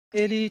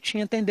ele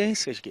tinha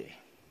tendências gay.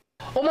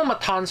 Omar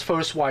Matan's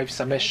first wife's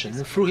admission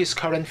through his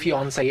current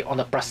fiancé on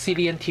a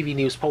Brazilian TV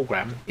news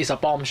program is a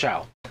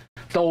bombshell,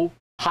 though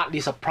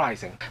hardly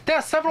surprising. There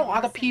are several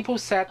other people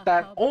said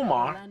that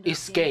Omar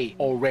is gay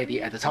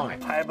already at the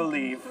time. I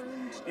believe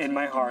in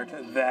my heart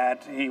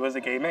that he was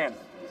a gay man,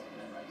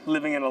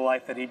 living in a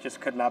life that he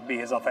just could not be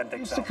his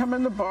authentic self. He used to come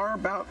in the bar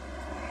about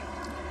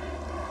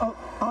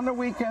on the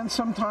weekend.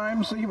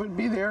 Sometimes he would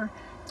be there.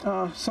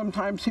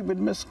 Sometimes he would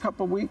miss a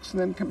couple weeks and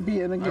then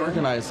be in again. I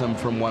recognized him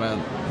from one of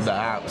the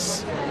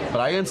apps, but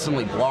I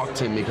instantly blocked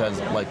him because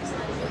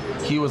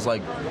he was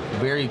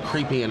very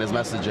creepy in his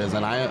messages,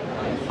 and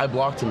I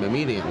blocked him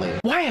immediately.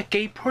 Why a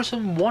gay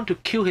person want to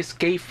kill his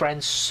gay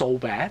friends so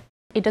bad?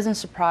 It doesn't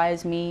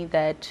surprise me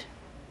that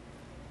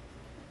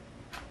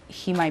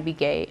he might be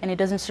gay, and it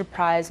doesn't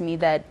surprise me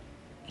that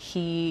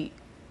he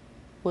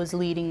was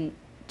leading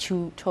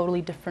two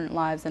totally different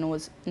lives and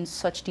was in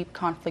such deep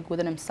conflict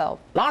within himself.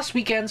 Last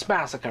weekend's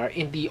massacre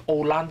in the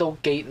Orlando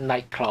gay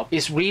nightclub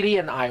is really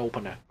an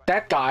eye-opener.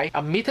 That guy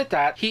admitted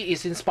that he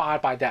is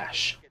inspired by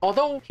Daesh.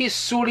 Although he is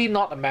surely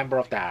not a member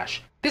of Daesh,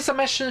 this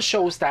admission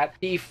shows that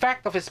the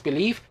effect of his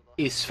belief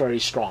is very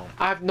strong.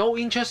 I have no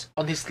interest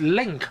on his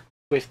link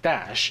with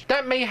Daesh.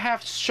 That may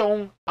have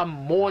shown a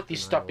more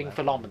disturbing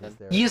phenomenon.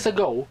 Years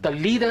ago, the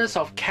leaders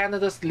of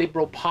Canada's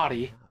Liberal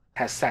Party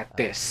has said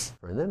this.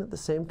 And then at the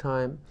same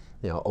time,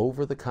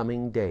 over the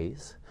coming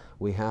days,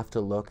 we have to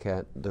look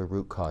at the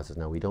root causes.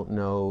 Now, we don't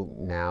know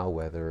now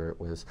whether it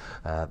was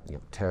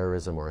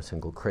terrorism or a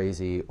single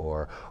crazy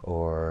or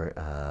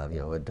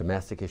a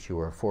domestic issue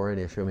or a foreign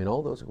issue. I mean,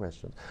 all those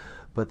questions.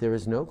 But there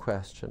is no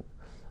question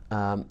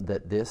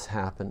that this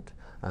happened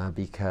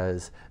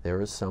because there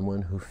is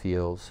someone who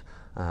feels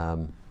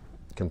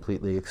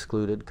completely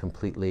excluded,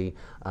 completely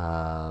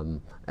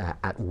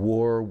at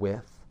war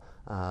with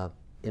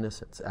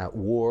innocence, at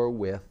war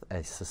with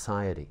a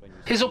society.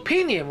 His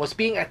opinion was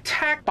being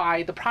attacked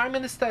by the Prime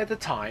Minister at the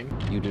time.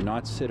 You do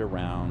not sit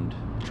around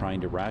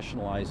trying to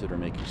rationalize it or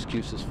make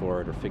excuses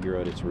for it or figure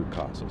out its root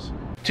causes.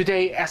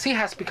 Today, as he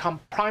has become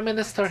Prime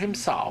Minister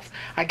himself,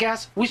 I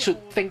guess we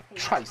should think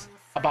twice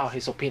about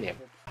his opinion.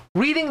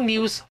 Reading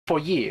news for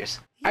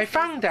years, I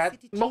found that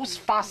most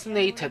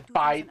fascinated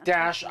by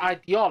Daesh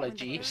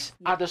ideologies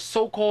are the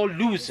so-called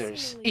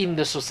losers in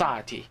the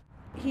society.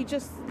 He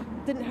just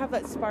didn't have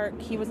that spark.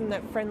 He wasn't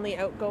that friendly,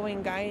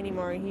 outgoing guy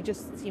anymore. He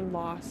just seemed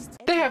lost.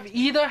 They have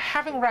either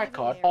having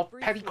record of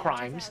petty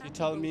crimes. He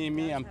told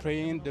me I'm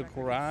praying the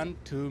Quran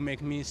to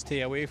make me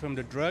stay away from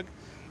the drug,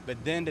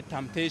 but then the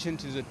temptation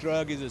to the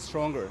drug is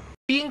stronger.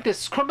 Being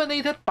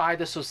discriminated by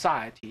the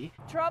society.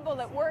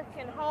 Trouble at work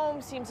and home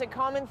seems a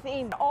common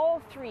theme.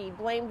 All three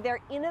blamed their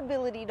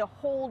inability to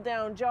hold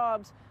down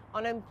jobs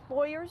on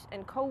employers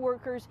and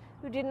co-workers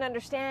who didn't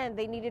understand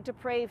they needed to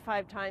pray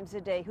 5 times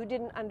a day, who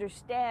didn't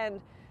understand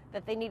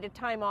that they needed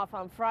time off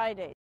on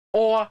Fridays.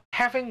 Or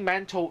having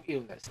mental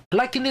illness.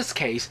 Like in this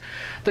case,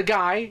 the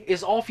guy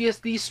is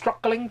obviously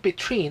struggling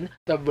between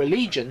the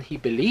religion he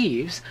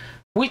believes,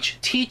 which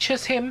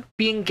teaches him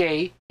being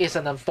gay is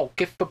an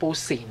unforgivable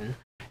sin,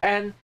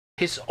 and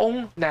his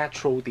own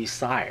natural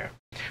desire,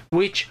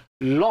 which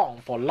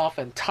long for love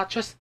and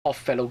touches of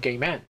fellow gay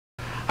men.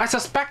 I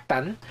suspect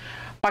then,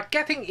 by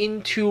getting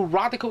into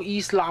radical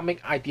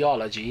Islamic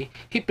ideology,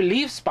 he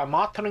believes by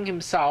martyring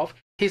himself,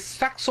 his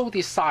sexual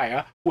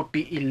desire would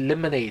be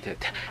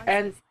eliminated,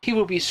 and he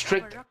will be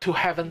strict to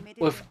heaven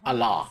with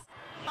Allah.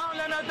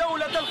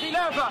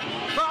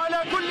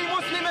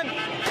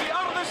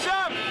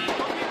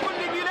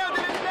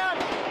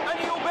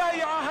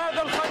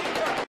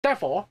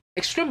 Therefore,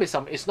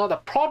 extremism is not a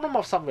problem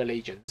of some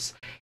religions.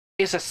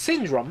 It's a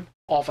syndrome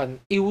of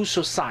an ill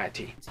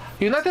society.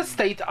 United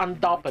States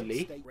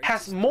undoubtedly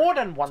has more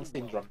than one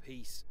syndrome.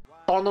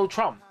 Donald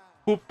Trump,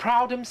 who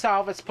proud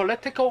himself as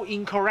political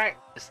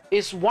incorrectness,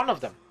 is one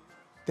of them.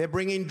 They're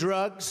bringing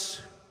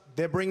drugs,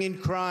 they're bringing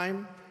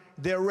crime,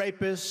 they're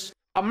rapists.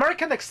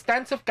 American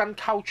extensive gun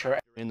culture.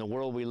 In the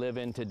world we live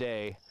in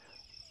today,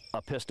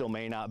 a pistol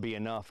may not be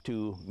enough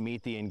to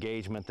meet the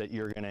engagement that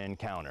you're going to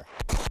encounter.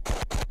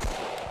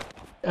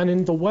 And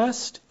in the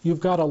West, you've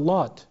got a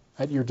lot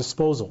at your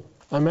disposal.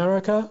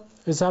 America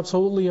is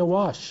absolutely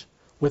awash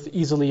with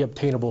easily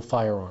obtainable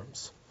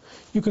firearms.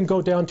 You can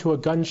go down to a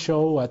gun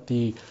show at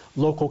the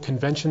local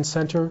convention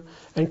center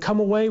and come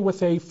away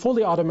with a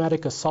fully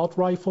automatic assault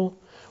rifle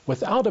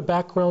without a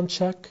background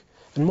check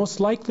and most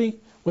likely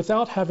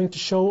without having to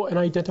show an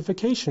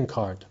identification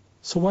card.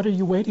 So what are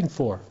you waiting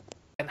for?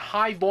 And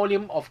high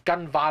volume of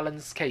gun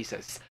violence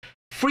cases.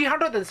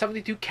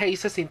 372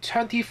 cases in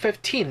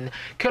 2015,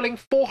 killing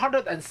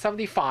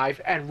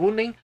 475 and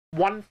wounding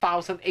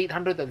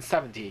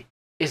 1,870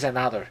 is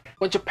another.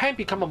 When Japan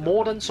became a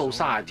modern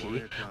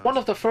society, one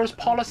of the first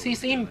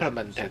policies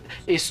implemented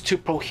is to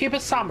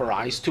prohibit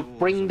samurais to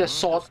bring the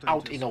sword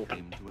out in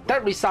open.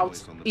 That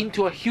results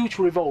into a huge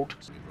revolt.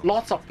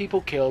 Lots of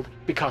people killed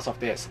because of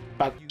this.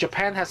 But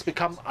Japan has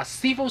become a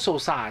civil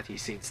society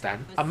since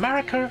then.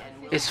 America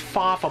is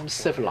far from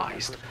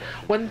civilized.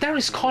 When there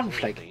is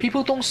conflict,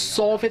 people don't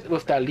solve it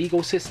with their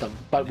legal system,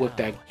 but with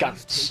their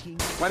guns.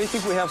 Why do you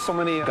think we have so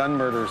many gun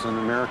murders in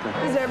America?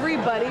 Because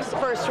everybody's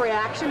first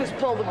reaction is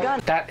pull the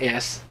gun. That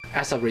is,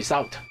 as a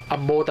result, a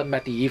modern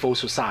medieval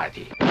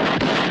society.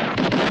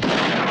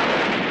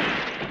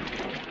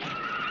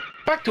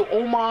 Back to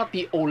Omar,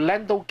 the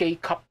Orlando Gay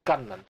Club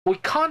gunman. We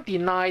can't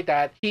deny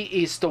that he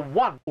is the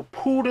one who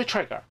pulled the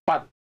trigger,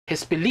 but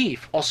his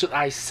belief, or should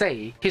I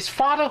say, his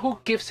father who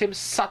gives him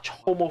such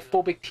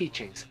homophobic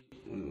teachings,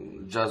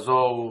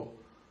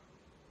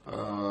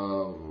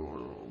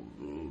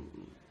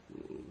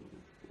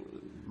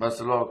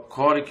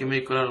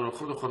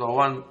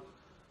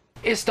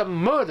 is the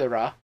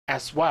murderer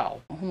as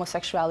well.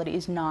 Homosexuality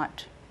is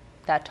not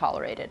that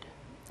tolerated.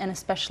 And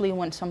especially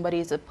when somebody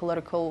is a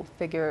political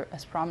figure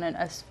as prominent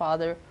as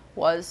father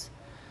was,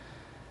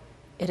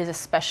 it is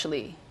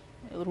especially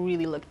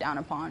really looked down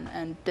upon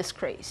and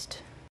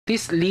disgraced.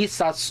 This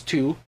leads us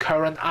to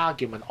current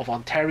argument of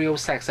Ontario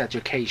sex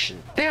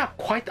education. There are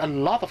quite a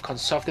lot of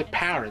conservative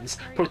parents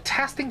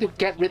protesting to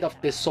get rid of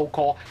this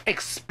so-called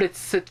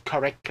explicit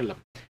curriculum.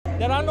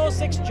 There are no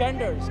 6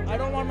 genders. I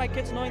don't want my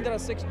kids knowing there are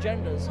 6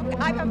 genders.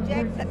 I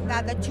object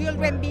that the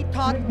children be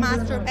taught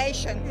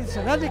masturbation. It's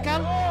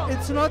radical,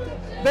 it's not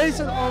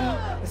based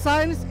on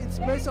science, it's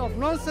based on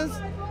nonsense,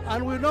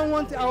 and we don't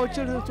want our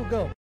children to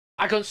go.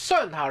 I'm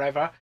concerned,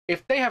 however,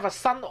 if they have a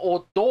son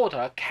or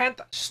daughter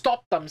can't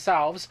stop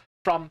themselves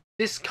from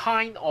this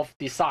kind of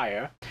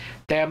desire,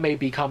 there may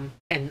become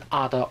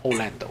another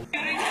Orlando.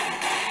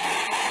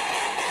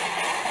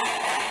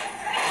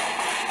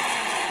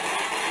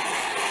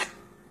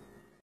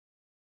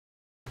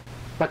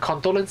 My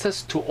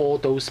condolences to all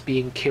those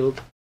being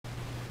killed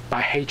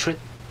by hatred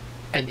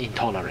and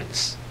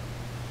intolerance.